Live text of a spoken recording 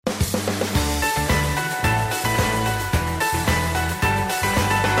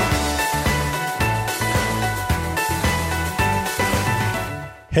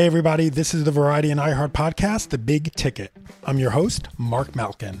Hey everybody, this is the Variety and iHeart podcast, The Big Ticket. I'm your host, Mark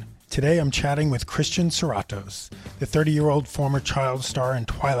Malkin. Today I'm chatting with Christian Serratos. The 30-year-old former child star and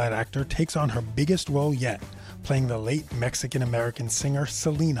Twilight actor takes on her biggest role yet, playing the late Mexican-American singer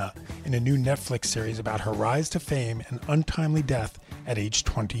Selena in a new Netflix series about her rise to fame and untimely death at age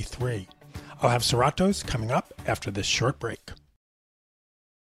 23. I'll have Serratos coming up after this short break.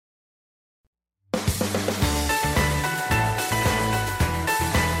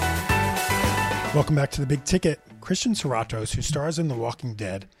 Welcome back to The Big Ticket. Christian Serratos, who stars in The Walking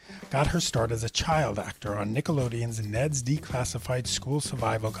Dead, got her start as a child actor on Nickelodeon's Ned's Declassified School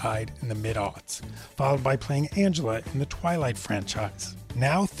Survival Guide in the mid-aughts, followed by playing Angela in the Twilight franchise.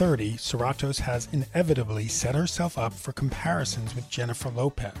 Now 30, Serratos has inevitably set herself up for comparisons with Jennifer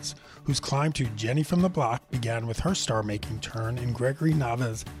Lopez, whose climb to Jenny from the Block began with her star-making turn in Gregory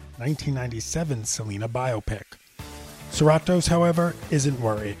Nava's 1997 Selena biopic. Serratos, however, isn't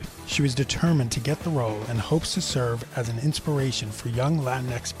worried. She was determined to get the role and hopes to serve as an inspiration for young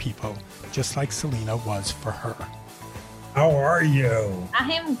Latinx people, just like Selena was for her. How are you?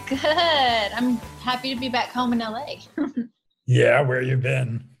 I'm good. I'm happy to be back home in LA. Yeah, where you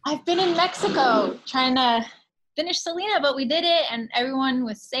been? I've been in Mexico trying to finish Selena, but we did it and everyone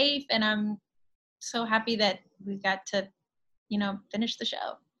was safe, and I'm so happy that we got to, finish the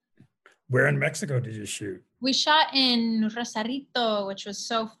show. Where in Mexico did you shoot? We shot in Rosarito, which was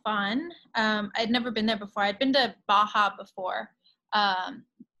so fun. I'd never been there before. I'd been to Baja before,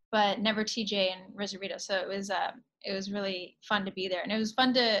 but never TJ and Rosarito. So it was really fun to be there. And it was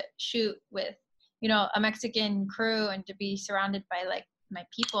fun to shoot with, a Mexican crew and to be surrounded by like my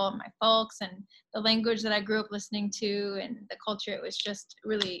people, my folks, and the language that I grew up listening to and the culture. It was just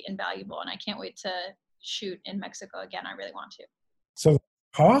really invaluable. And I can't wait to shoot in Mexico again. I really want to. So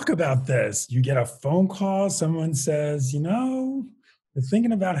talk about this. You get a phone call. Someone says, we're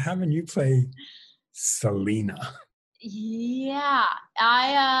thinking about having you play Selena. Yeah.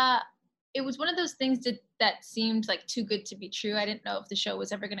 It was one of those things that seemed like too good to be true. I didn't know if the show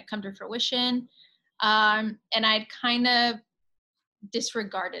was ever going to come to fruition. And I'd kind of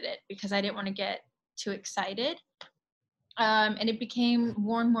disregarded it because I didn't want to get too excited. And it became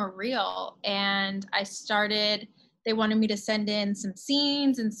more and more real. And they wanted me to send in some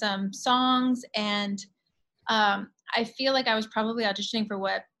scenes and some songs. And I feel like I was probably auditioning for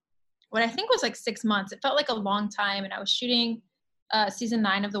what I think was like 6 months. It felt like a long time. And I was shooting season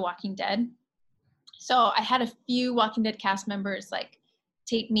 9 of The Walking Dead. So I had a few Walking Dead cast members like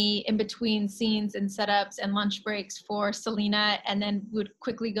tape me in between scenes and setups and lunch breaks for Selena, and then would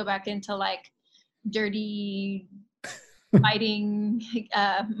quickly go back into like dirty fighting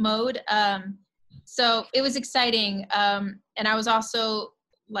mode. So it was exciting. And I was also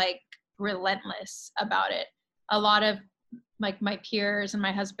like relentless about it. A lot of like my peers and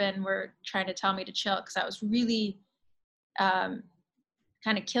my husband were trying to tell me to chill because I was really kind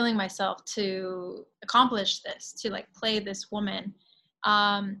of killing myself to accomplish this, to like play this woman.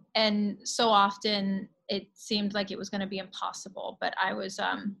 And so often it seemed like it was going to be impossible, but I was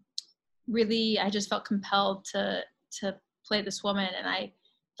I just felt compelled to play this woman, and I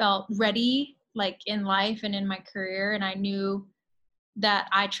felt ready like in life and in my career. And I knew that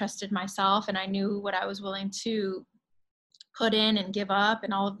I trusted myself, and I knew what I was willing to put in and give up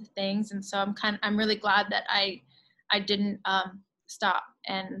and all of the things. And so I'm really glad that I didn't stop,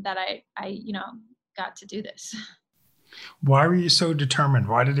 and that I got to do this. Why were you so determined?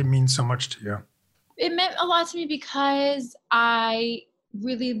 Why did it mean so much to you? It meant a lot to me because I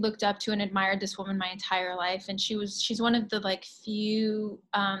really looked up to and admired this woman my entire life. And she's one of the like few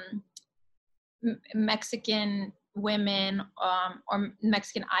Mexican women or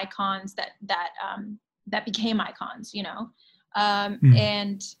Mexican icons that became icons,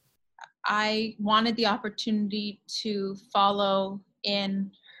 and I wanted the opportunity to follow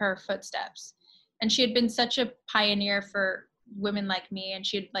in her footsteps. And she had been such a pioneer for women like me, and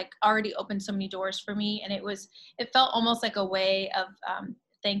she had like already opened so many doors for me. And it felt almost like a way of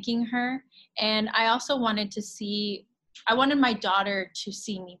thanking her. And I also wanted my daughter to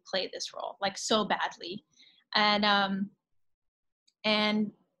see me play this role like so badly. And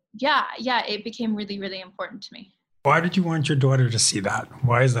it became really, really important to me. Why did you want your daughter to see that?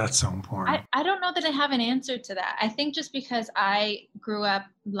 Why is that so important? I don't know that I have an answer to that. I think just because I grew up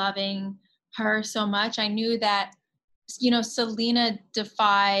loving her so much, I knew that, Selena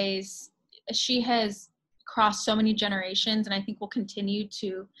she has crossed so many generations, and I think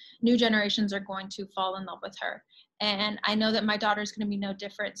new generations are going to fall in love with her. And I know that my daughter's going to be no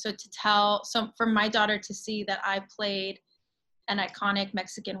different. So for my daughter to see that I played an iconic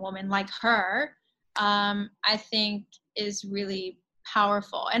Mexican woman like her, I think is really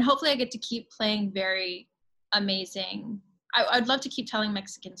powerful. And hopefully I get to keep playing very amazing. I'd love to keep telling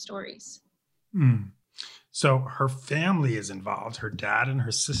Mexican stories. Mm. So her family is involved. Her dad and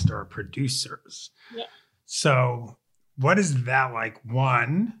her sister are producers. Yeah. So what is that like?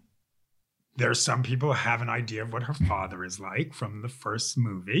 One, there's some people who have an idea of what her father is like from the first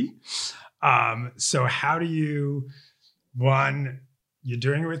movie. So how do you, one, you're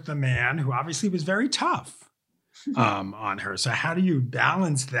doing it with the man who obviously was very tough on her. So how do you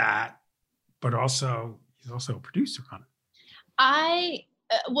balance that? But also, he's also a producer on it.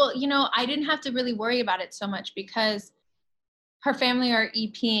 Well, I didn't have to really worry about it so much because her family are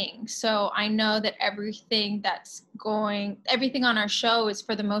EPing. So I know that everything on our show is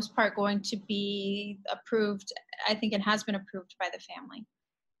for the most part going to be approved. I think it has been approved by the family.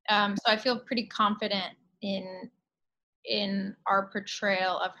 So I feel pretty confident in our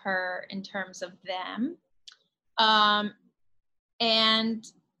portrayal of her in terms of them. And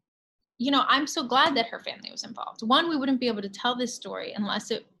I'm so glad that her family was involved. One, we wouldn't be able to tell this story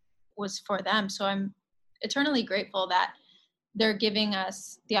unless it was for them. So I'm eternally grateful that they're giving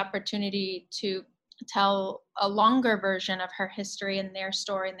us the opportunity to tell a longer version of her history and their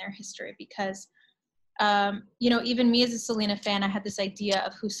story and their history because, even me as a Selena fan, I had this idea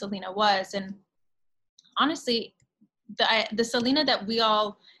of who Selena was. And honestly, the Selena that we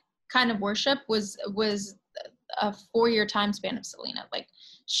all kind of worship was a 4-year time span of Selena. Like,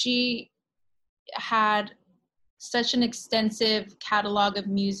 she had such an extensive catalog of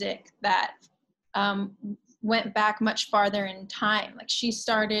music that went back much farther in time. Like, she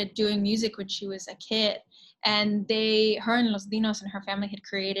started doing music when she was a kid, and her and Los Dinos and her family had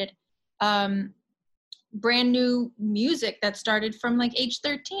created brand new music that started from like age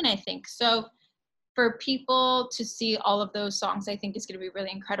 13, I think. So for people to see all of those songs, I think is going to be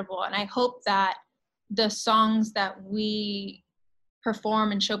really incredible. And I hope that the songs that we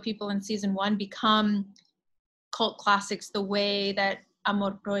perform and show people in season 1 become cult classics the way that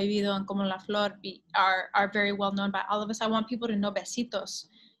Amor Prohibido and Como la Flor are very well known by all of us. I want people to know Besitos.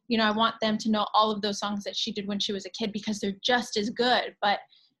 I want them to know all of those songs that she did when she was a kid because they're just as good, but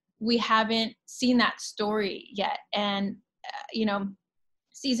we haven't seen that story yet. And,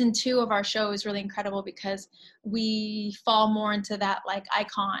 season 2 of our show is really incredible because we fall more into that like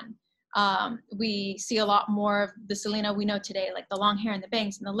icon. We see a lot more of the Selena we know today, like the long hair and the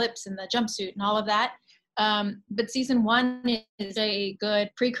bangs and the lips and the jumpsuit and all of that. But season 1 is a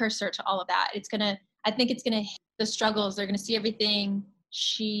good precursor to all of that. I think it's gonna hit the struggles. They're gonna see everything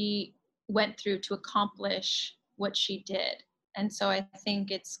she went through to accomplish what she did. And so I think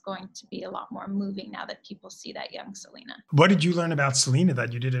it's going to be a lot more moving now that people see that young Selena. What did you learn about Selena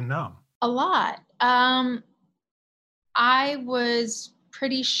that you didn't know? A lot. I was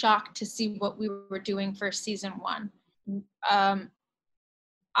pretty shocked to see what we were doing for season 1. I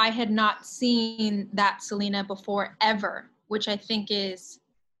had not seen that Selena before ever, which I think is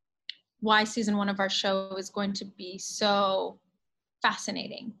why season 1 of our show is going to be so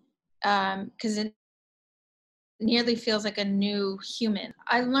fascinating. Because it nearly feels like a new human.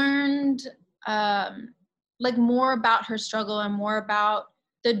 I learned like more about her struggle and more about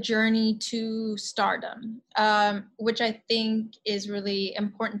the journey to stardom, which I think is really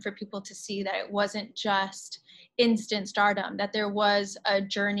important for people to see, that it wasn't just instant stardom, that there was a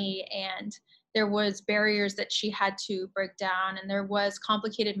journey and there was barriers that she had to break down, and there was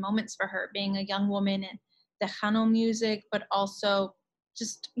complicated moments for her being a young woman in Tejano music, but also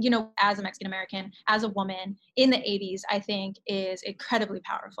just, as a Mexican American, as a woman in the 80s, I think is incredibly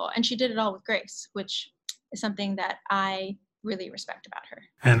powerful. And she did it all with grace, which is something that I really respect about her.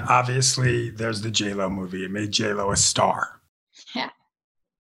 And obviously there's the J-Lo movie. It made J-Lo a star. Yeah.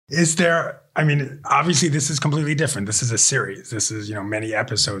 Obviously this is completely different. This is a series. This is, many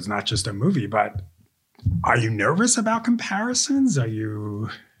episodes, not just a movie, but are you nervous about comparisons? Do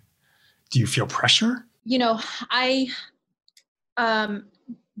you feel pressure? I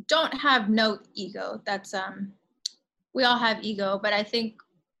don't have no ego. That's we all have ego, but I think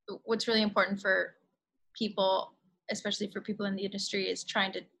what's really important for people, especially for people in the industry, is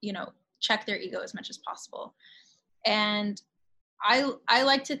trying to check their ego as much as possible. And I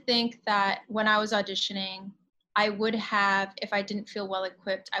like to think that when I was auditioning, I would have, if I didn't feel well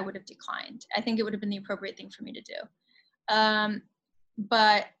equipped, I would have declined. I think it would have been the appropriate thing for me to do.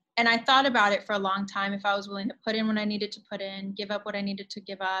 And I thought about it for a long time, if I was willing to put in what I needed to put in, give up what I needed to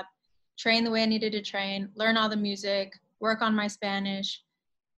give up, train the way I needed to train, learn all the music, work on my Spanish,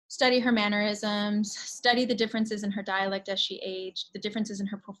 study her mannerisms, study the differences in her dialect as she aged, the differences in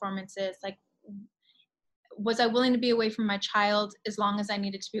her performances. Like, was I willing to be away from my child as long as I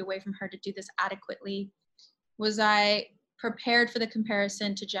needed to be away from her to do this adequately? Was I prepared for the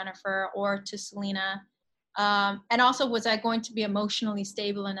comparison to Jennifer or to Selena? And also, was I going to be emotionally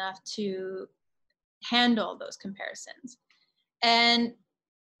stable enough to handle those comparisons? And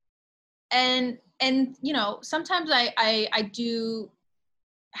you know, sometimes I do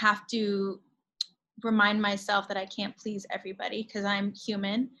have to remind myself that I can't please everybody because I'm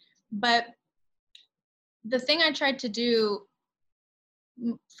human. But the thing I tried to do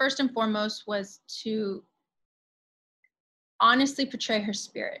first and foremost was to honestly portray her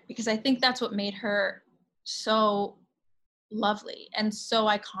spirit, because I think that's what made her so lovely and so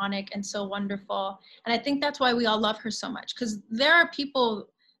iconic and so wonderful. And I think that's why we all love her so much, because there are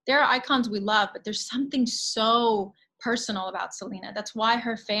icons we love, but there's something so personal about Selena. That's why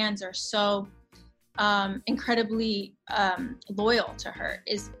her fans are so incredibly loyal to her.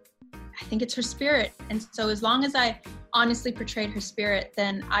 I think it's her spirit. And so as long as I honestly portrayed her spirit,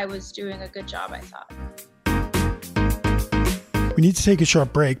 then I was doing a good job, I thought. We need to take a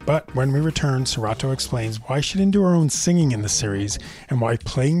short break, but when we return, Serrato explains why she didn't do her own singing in the series and why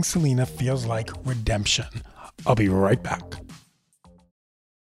playing Selena feels like redemption. I'll be right back.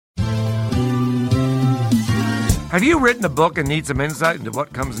 Have you written a book and need some insight into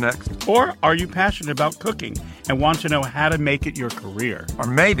what comes next? Or are you passionate about cooking and want to know how to make it your career? Or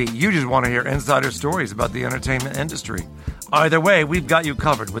maybe you just want to hear insider stories about the entertainment industry. Either way, we've got you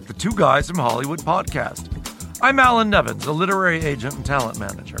covered with the Two Guys from Hollywood podcast. I'm Alan Nevins, a literary agent and talent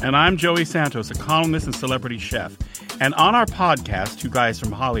manager. And I'm Joey Santos, a columnist and celebrity chef. And on our podcast, Two Guys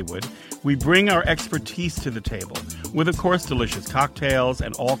from Hollywood, we bring our expertise to the table with, of course, delicious cocktails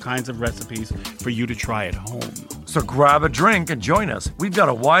and all kinds of recipes for you to try at home. So grab a drink and join us. We've got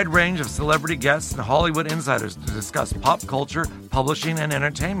a wide range of celebrity guests and Hollywood insiders to discuss pop culture, publishing, and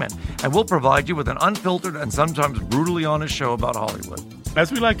entertainment. And we'll provide you with an unfiltered and sometimes brutally honest show about Hollywood.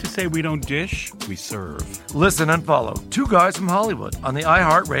 As we like to say, we don't dish, we serve. Listen and follow Two Guys from Hollywood on the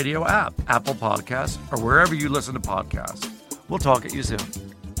iHeartRadio app, Apple Podcasts, or wherever you listen to podcasts. We'll talk at you soon.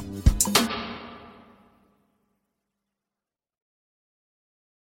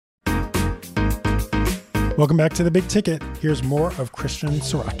 Welcome back to The Big Ticket. Here's more of Christian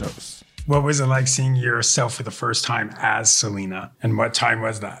Serratos. What was it like seeing yourself for the first time as Selena? And what time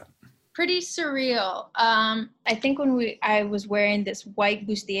was that? Pretty surreal. I think when I was wearing this white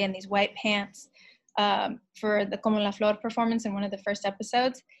bustier and these white pants for the Como la Flor performance in one of the first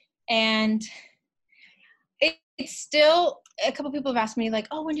episodes. And it's still, a couple people have asked me like,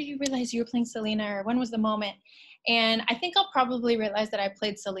 oh, when did you realize you were playing Selena? Or when was the moment? And I think I'll probably realize that I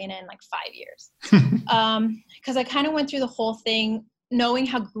played Selena in like 5 years. Because I kind of went through the whole thing knowing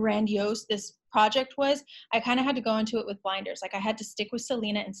how grandiose this project was. I kind of had to go into it with blinders. Like I had to stick with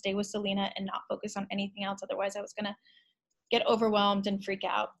Selena and stay with Selena and not focus on anything else. Otherwise I was going to get overwhelmed and freak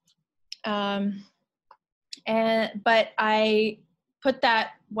out. But I put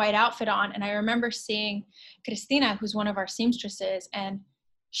that white outfit on, and I remember seeing Cristina, who's one of our seamstresses, and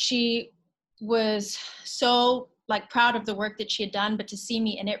she was so like proud of the work that she had done, but to see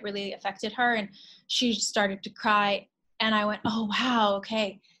me in it really affected her, and she started to cry, and I went, oh wow,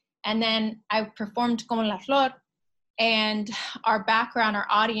 okay. And then I performed Como la Flor, and our background, our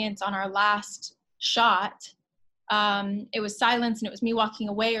audience on our last shot, it was silence, and it was me walking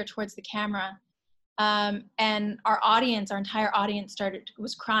away or towards the camera, and our entire audience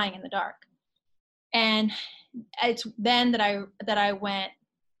was crying in the dark. And it's then that I went,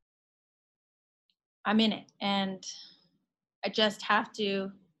 I'm in it, and I just have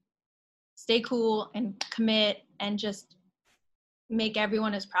to stay cool and commit and just make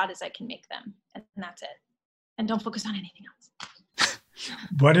everyone as proud as I can make them. And that's it. And don't focus on anything else.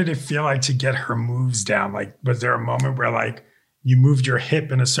 What did it feel like to get her moves down? Like, was there a moment where like you moved your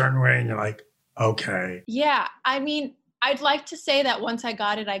hip in a certain way and you're like, okay. Yeah. I mean, I'd like to say that once I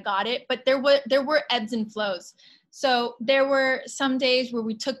got it, but there were ebbs and flows. So there were some days where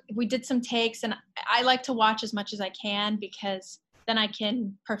we did some takes, and I like to watch as much as I can, because then I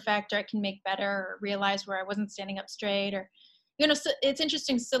can perfect, or I can make better, or realize where I wasn't standing up straight, or, you know, so it's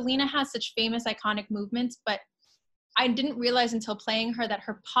interesting. Selena has such famous, iconic movements, but I didn't realize until playing her that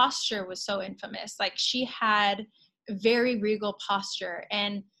her posture was so infamous. Like she had very regal posture,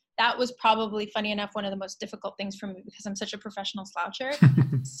 and that was probably, funny enough, one of the most difficult things for me because I'm such a professional sloucher.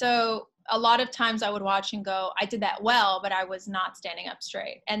 So a lot of times I would watch and go, I did that well, but I was not standing up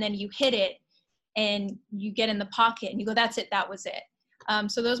straight. And then you hit it and you get in the pocket and you go, that's it, that was it.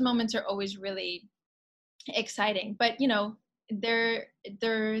 So those moments are always really exciting, but you know, they're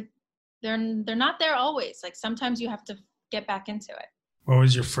not there always. Like sometimes you have to get back into it. What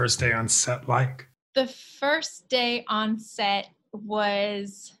was your first day on set like? The first day on set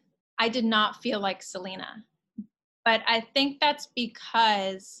was, I did not feel like Selena. But I think that's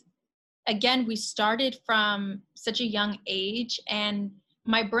because, again, we started from such a young age, and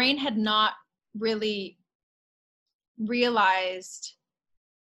my brain had not really realized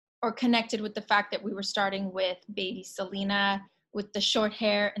or connected with the fact that we were starting with baby Selena with the short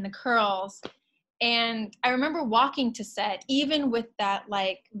hair and the curls. And I remember walking to set, even with that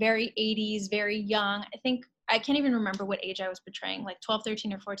like very 80s, very young, I can't even remember what age I was portraying, like 12,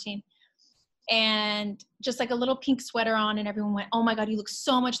 13 or 14. And just like a little pink sweater on, and everyone went, "Oh my God, you look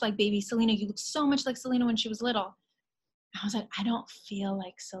so much like baby Selena. You look so much like Selena when she was little." I was like, I don't feel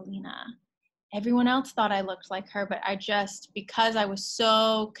like Selena. Everyone else thought I looked like her, but because I was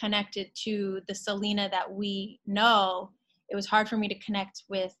so connected to the Selena that we know, it was hard for me to connect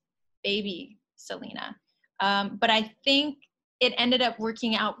with baby Selena. But I think it ended up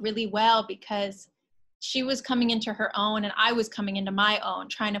working out really well because she was coming into her own and I was coming into my own,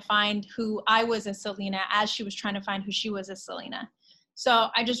 trying to find who I was as Selena as she was trying to find who she was as Selena. So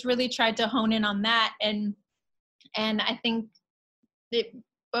I just really tried to hone in on that, and I think it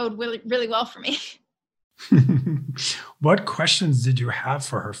bode really, really well for me. What questions did you have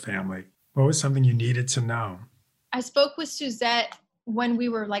for her family? What was something you needed to know? I spoke with Suzette when we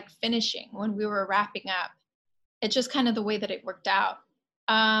were like finishing, when we were wrapping up. It's just kind of the way that it worked out.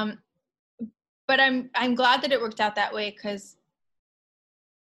 But I'm glad that it worked out that way, because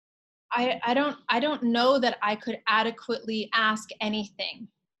I don't know that I could adequately ask anything.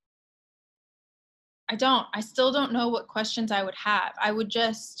 I still don't know what questions I would have.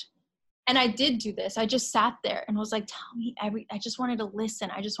 And I did do this. I just sat there and was like, tell me I just wanted to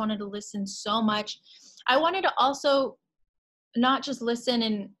listen. I just wanted to listen so much. I wanted to also not just listen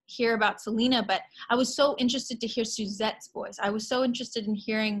and hear about Selena, but I was so interested to hear Suzette's voice. I was so interested in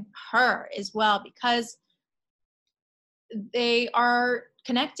hearing her as well, because they are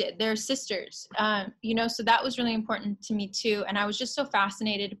connected. They're sisters, so that was really important to me too. And I was just so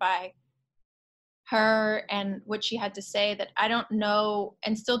fascinated by her and what she had to say that I don't know,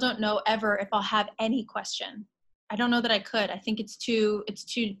 and still don't know ever, if I'll have any question. I don't know that I could. I think it's too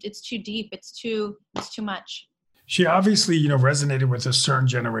deep. It's too much. She obviously, resonated with a certain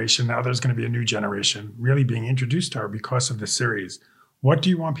generation. Now there's going to be a new generation really being introduced to her because of the series. What do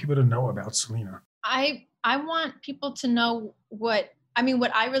you want people to know about Selena? I want people to know what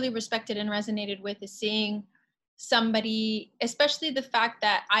I really respected and resonated with is seeing somebody, especially the fact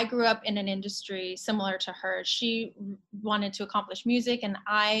that I grew up in an industry similar to her. She wanted to accomplish music, and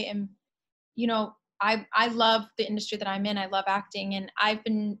I am, I love the industry that I'm in. I love acting, and I've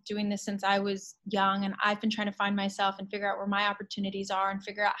been doing this since I was young, and I've been trying to find myself and figure out where my opportunities are and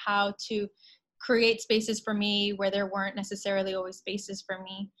figure out how to create spaces for me where there weren't necessarily always spaces for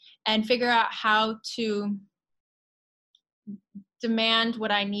me, and figure out how to demand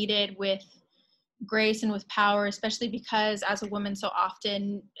what I needed with grace and with power, especially because as a woman, so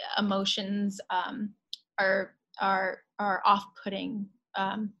often emotions are off-putting.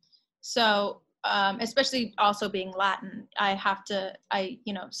 Especially also being Latin, I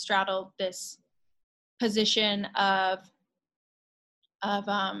straddle this position of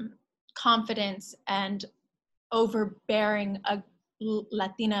confidence and overbearing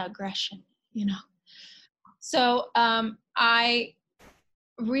Latina aggression, So I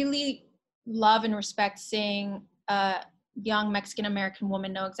really love and respect seeing a young Mexican-American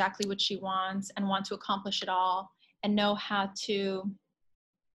woman know exactly what she wants and want to accomplish it all and know how to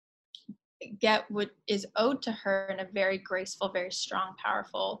get what is owed to her in a very graceful, very strong,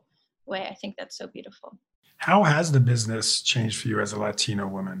 powerful way. I think that's so beautiful. How has the business changed for you as a Latino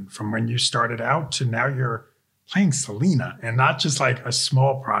woman from when you started out to now you're playing Selena, and not just like a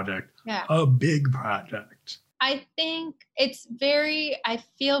small project, a big project? I think I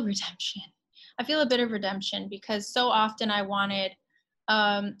feel redemption. I feel a bit of redemption, because so often I wanted,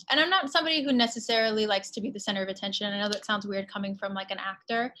 and I'm not somebody who necessarily likes to be the center of attention. I know that sounds weird coming from like an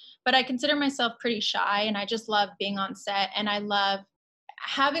actor, but I consider myself pretty shy, and I just love being on set, and I love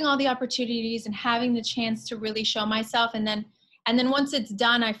having all the opportunities and having the chance to really show myself. And then once it's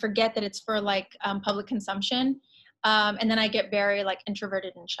done, I forget that it's for like public consumption. And then I get very like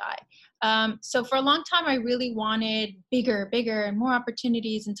introverted and shy. So for a long time, I really wanted bigger and more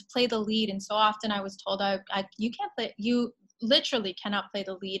opportunities and to play the lead. And so often I was told, you can't play, you literally cannot play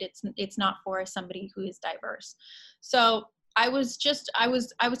the lead. It's not for somebody who is diverse. So I was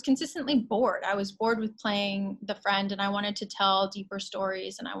consistently bored. I was bored with playing the friend, and I wanted to tell deeper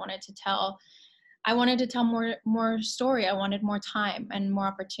stories, and I wanted to tell more story. I wanted more time and more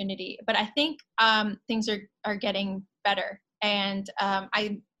opportunity. But I think things are getting better, and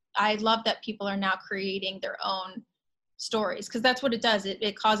I love that people are now creating their own stories, because that's what it does.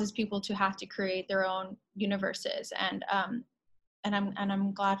 It causes people to have to create their own universes, and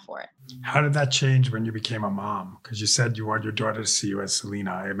I'm glad for it. How did that change when you became a mom? Because you said you want your daughter to see you as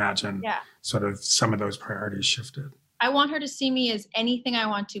Selena. I imagine sort of some of those priorities shifted. I want her to see me as anything I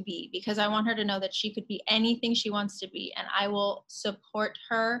want to be, because I want her to know that she could be anything she wants to be, and I will support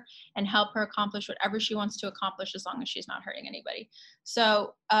her and help her accomplish whatever she wants to accomplish, as long as she's not hurting anybody.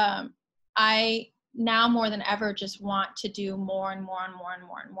 So I now more than ever just want to do more and more and more and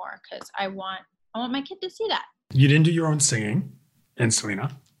more and more, because I want my kid to see that. You didn't do your own singing in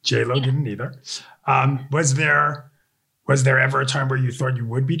Selena. J-Lo didn't either. Was there ever a time where you thought you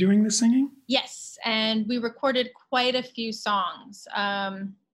would be doing the singing? Yes, and we recorded quite a few songs, a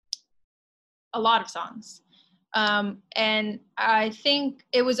lot of songs. And I think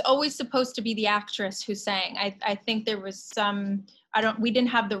it was always supposed to be the actress who sang. I think there was some, we didn't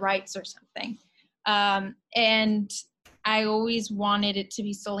have the rights or something. And I always wanted it to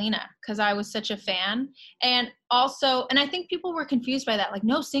be Selena, because I was such a fan. And also, and I think people were confused by that. Like,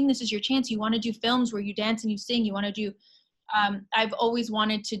 no, sing, this is your chance. You want to do films where you dance and you sing. You want to do, I've always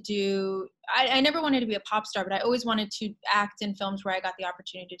wanted to do, I never wanted to be a pop star, but I always wanted to act in films where I got the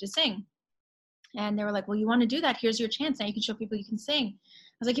opportunity to sing. And they were like, well, you want to do that? Here's your chance. Now you can show people you can sing.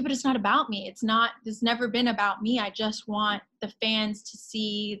 I was like, yeah, but it's not about me. It's never been about me. I just want the fans to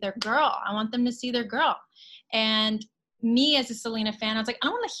see their girl. I want them to see their girl. And me as a Selena fan, I was like, I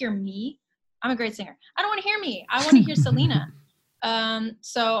don't want to hear me. I'm a great singer. I don't want to hear me. I want to hear Selena.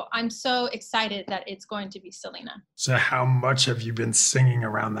 So I'm so excited that it's going to be Selena. So how much have you been singing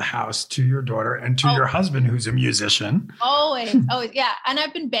around the house to your daughter and to your husband, who's a musician? Always. Yeah. And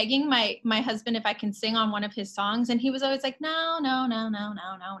I've been begging my husband if I can sing on one of his songs. And he was always like, no.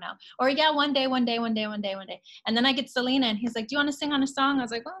 Or yeah, one day. And then I get Selena and he's like, do you want to sing on a song? I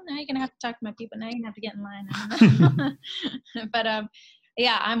was like, well, now you're going to have to talk to my people. Now you're going to have to get in line. I don't know. But,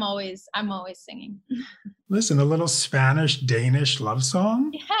 yeah, I'm always singing. Listen, a little Spanish-Danish love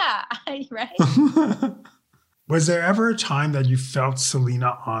song? Yeah, right. Was there ever a time that you felt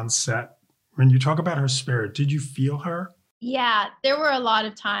Selena on set? When you talk about her spirit, did you feel her? Yeah, there were a lot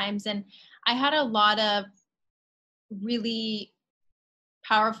of times. And I had a lot of really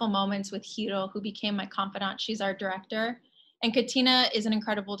powerful moments with Hiro, who became my confidant. She's our director. And Katina is an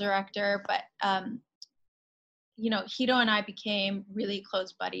incredible director, but you know, Hiro and I became really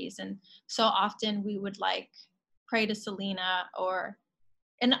close buddies. And so often we would like pray to Selena,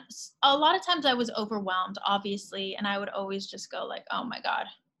 and a lot of times I was overwhelmed, obviously. And I would always just go like, oh my God,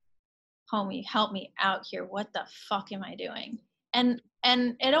 homie, help me out here. What the fuck am I doing? And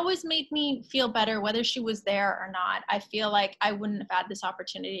it always made me feel better, whether she was there or not. I feel like I wouldn't have had this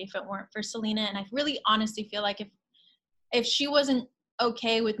opportunity if it weren't for Selena. And I really honestly feel like if she wasn't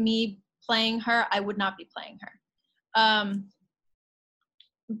okay with me playing her, I would not be playing her.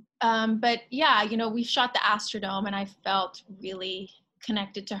 But yeah, you know, we shot the Astrodome and I felt really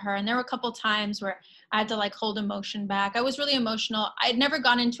connected to her. And there were a couple times where I had to like hold emotion back. I was really emotional. I'd never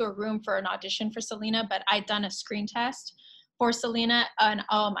gone into a room for an audition for Selena, but I'd done a screen test for Selena. And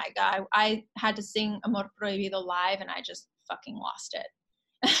oh my God, I had to sing Amor Prohibido live and I just fucking lost it.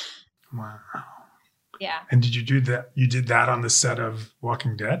 Wow. Yeah. And did you do that? You did that on the set of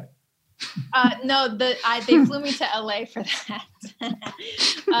Walking Dead? No, they flew me to LA for that.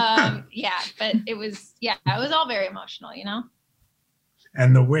 Yeah, but it was all very emotional, you know?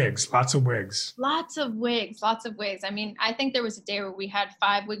 And the wigs, lots of wigs. Lots of wigs. I mean, I think there was a day where we had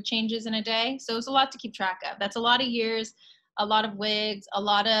 5 wig changes in a day. So it was a lot to keep track of. That's a lot of years, a lot of wigs, a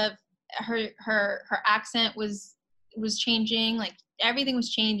lot of her accent was changing, like everything was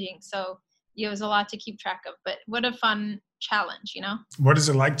changing. So it was a lot to keep track of, but what a fun challenge, you know? What is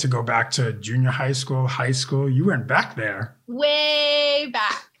it like to go back to junior high school, high school? You went back there. Way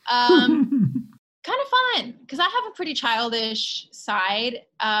back. Kind of fun because I have a pretty childish side.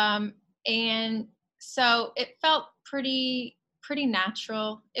 And so it felt pretty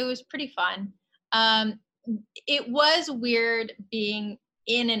natural. It was pretty fun. It was weird being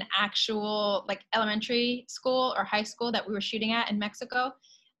in an actual like elementary school or high school that we were shooting at in Mexico.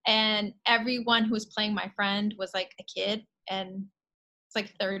 And everyone who was playing my friend was like a kid and it's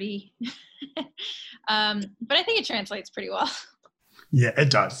like 30. But I think it translates pretty well. Yeah, it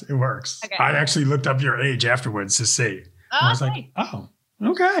does. It works. Okay. I actually looked up your age afterwards to see. I was like, oh,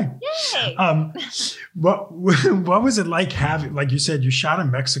 okay. Yay. What was it like having, like you said, you shot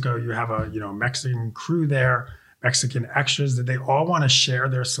in Mexico, you have a, Mexican crew there, Mexican extras. Did they all want to share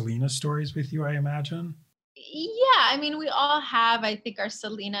their Selena stories with you, I imagine? Yeah, I mean, we all have, I think, our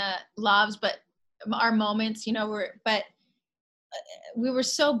Selena loves, but our moments, but we were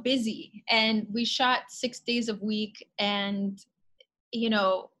so busy, and we shot 6 days a week, and you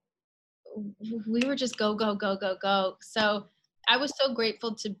know, we were just go, go, go, go, go. So I was so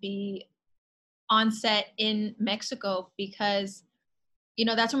grateful to be on set in Mexico because, you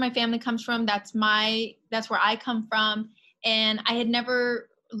know, that's where my family comes from. That's where I come from. And I had never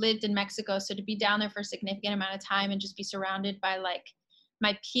lived in Mexico. So to be down there for a significant amount of time and just be surrounded by like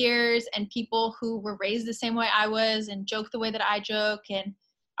my peers and people who were raised the same way I was and joke the way that I joke, and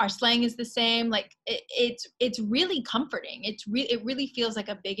our slang is the same. Like it's really comforting. It really feels like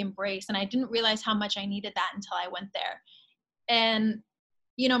a big embrace. And I didn't realize how much I needed that until I went there. And,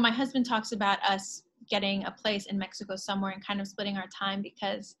 you know, my husband talks about us getting a place in Mexico somewhere and kind of splitting our time,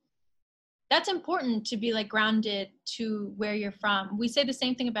 because that's important to be like grounded to where you're from. We say the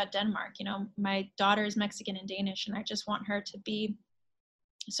same thing about Denmark. You know, my daughter is Mexican and Danish, and I just want her to be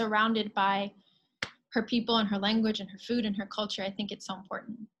surrounded by her people and her language and her food and her culture. I think it's so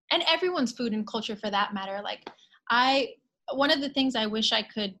important. And everyone's food and culture for that matter. Like one of the things I wish I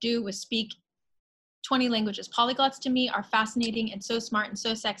could do was speak 20 languages. Polyglots to me are fascinating and so smart and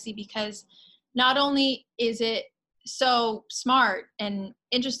so sexy, because not only is it so smart and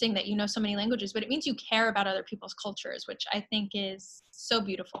interesting that you know so many languages, but it means you care about other people's cultures, which I think is so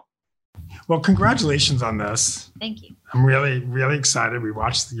beautiful. Well, congratulations on this. Thank you. I'm really, really excited. We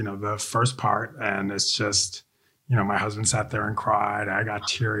watched, you know, the first part, and it's just, you know, my husband sat there and cried. I got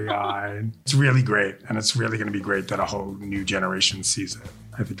teary-eyed. It's really great. And it's really going to be great that a whole new generation sees it.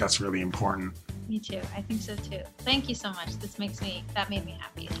 I think that's really important. Me too. I think so too. Thank you so much. That made me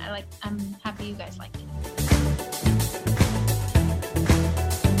happy. I'm happy you guys liked it.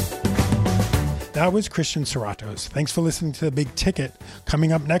 That was Christian Serratos. Thanks for listening to The Big Ticket.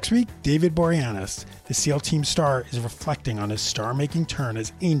 Coming up next week, David Boreanaz, the SEAL Team star, is reflecting on his star-making turn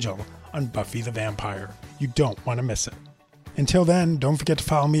as Angel on Buffy the Vampire. You don't want to miss it. Until then, don't forget to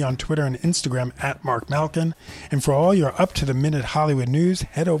follow me on Twitter and Instagram at Mark Malkin. And for all your up-to-the-minute Hollywood news,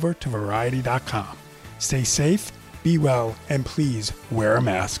 head over to Variety.com. Stay safe, be well, and please wear a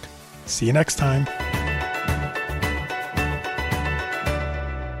mask. See you next time.